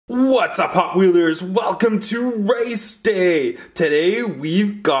What's up, Hot Wheelers? Welcome to Race Day! Today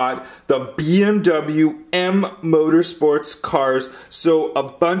we've got the BMW M Motorsports cars. So a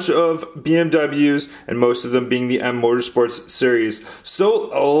bunch of BMWs and most of them being the M Motorsports series. So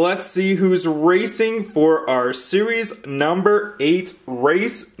let's see who's racing for our series number 8,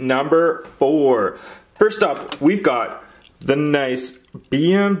 race number 4. First up, we've got the nice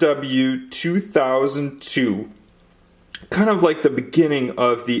BMW 2002. Kind of like the beginning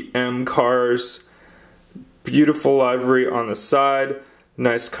of the M cars. Beautiful livery on the side.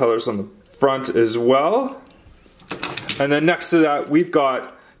 Nice colors on the front as well. And then next to that, we've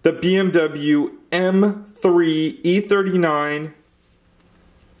got the BMW M3 E39.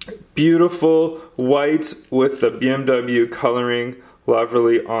 Beautiful white with the BMW coloring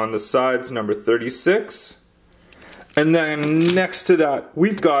livery on the sides, number 36. And then next to that,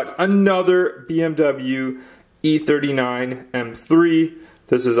 we've got another BMW E39 M3.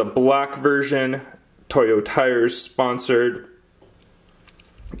 This is a black version. Toyo Tires sponsored.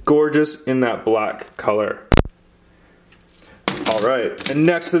 Gorgeous in that black color. Alright, and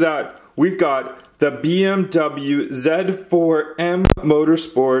next to that, we've got the BMW Z4 M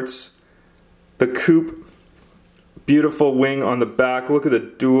Motorsports. The coupe. Beautiful wing on the back. Look at the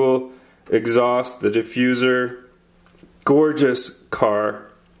dual exhaust, the diffuser. Gorgeous car.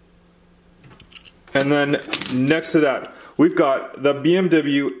 And then next to that, we've got the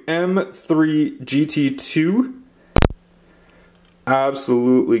BMW M3 GT2.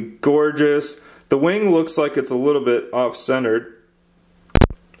 Absolutely gorgeous. The wing looks like it's a little bit off-centered.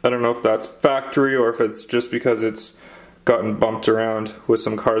 I don't know if that's factory or if it's just because it's gotten bumped around with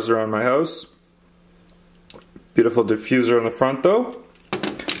some cars around my house. Beautiful diffuser on the front though.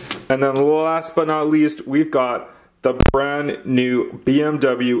 And then last but not least, we've got the brand new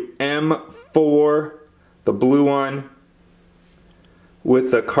BMW M4, the blue one, with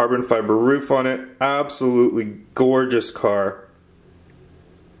the carbon fiber roof on it. Absolutely gorgeous car.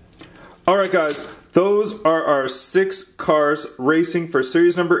 Alright guys, those are our 6 cars racing for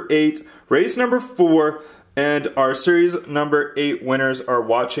series number 8, race number 4, and our series number 8 winners are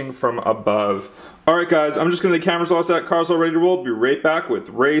watching from above. Alright guys, I'm just going to the cameras all set, cars all ready to roll. I'll be right back with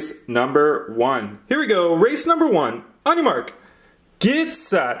race number 1. Here we go, race number 1. On your mark, get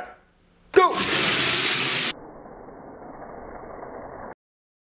set, go!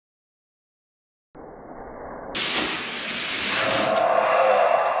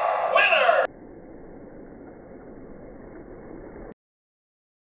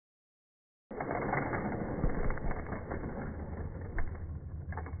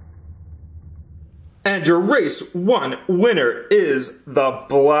 And your race 1 winner is the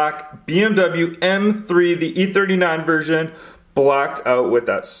black BMW M3, the E39 version, blacked out with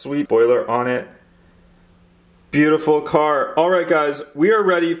that sweet spoiler on it. Beautiful car. Alright guys, we are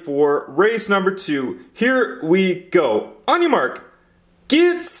ready for race number 2. Here we go. On your mark,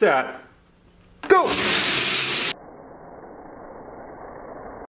 get set, go!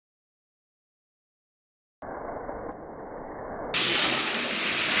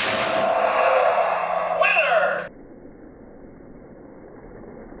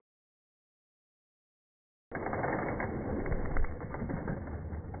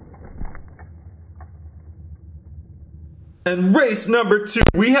 And race number 2,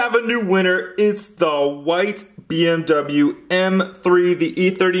 we have a new winner. It's the white BMW M3, the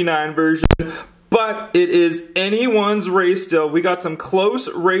E39 version, but it is anyone's race still. We got some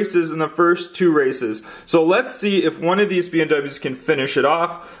close races in the first 2 races. So let's see if one of these BMWs can finish it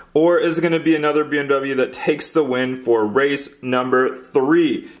off, or is it going to be another BMW that takes the win for race number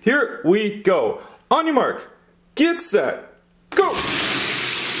 3. Here we go. On your mark, get set, go!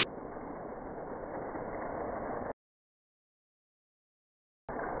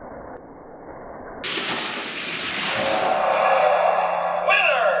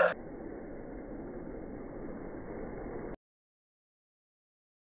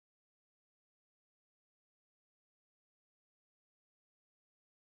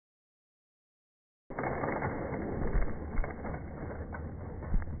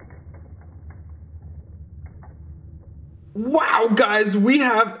 Wow guys, we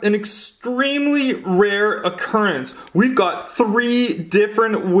have an extremely rare occurrence. We've got 3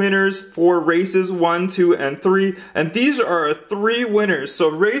 different winners for races 1, 2, and 3, and these are our 3 winners. So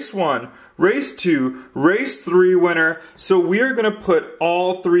race 1, race 2, race 3 winner. So we are going to put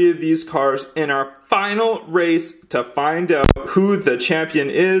all 3 of these cars in our final race to find out who the champion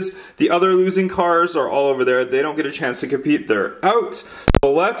is. The other losing cars are all over there. They don't get a chance to compete. They're out.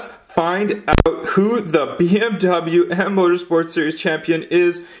 So let's find out who the BMW M Motorsports Series champion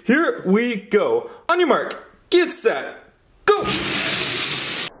is. Here we go. On your mark, get set, go!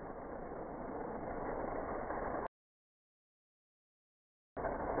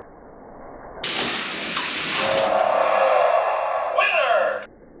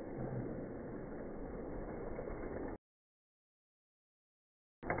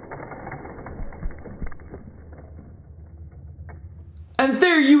 And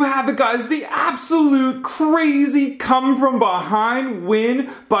there you have it, guys. The absolute crazy come from behind win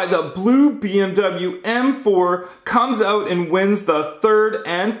by the blue BMW M4 comes out and wins the third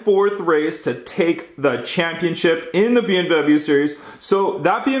and fourth race to take the championship in the BMW series. So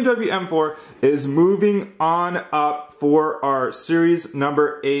that BMW M4 is moving on up for our series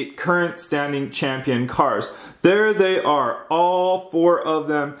number 8 current standing champion cars. There they are, all 4 of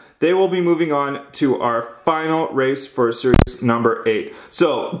them. They will be moving on to our final race for series number 8.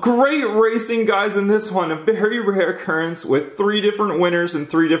 So great racing, guys, in this one. A very rare occurrence with 3 different winners in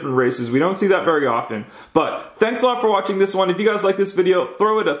 3 different races. We don't see that very often. But thanks a lot for watching this one. If you guys like this video,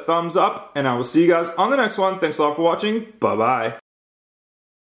 throw it a thumbs up, and I will see you guys on the next one. Thanks a lot for watching. Bye-bye.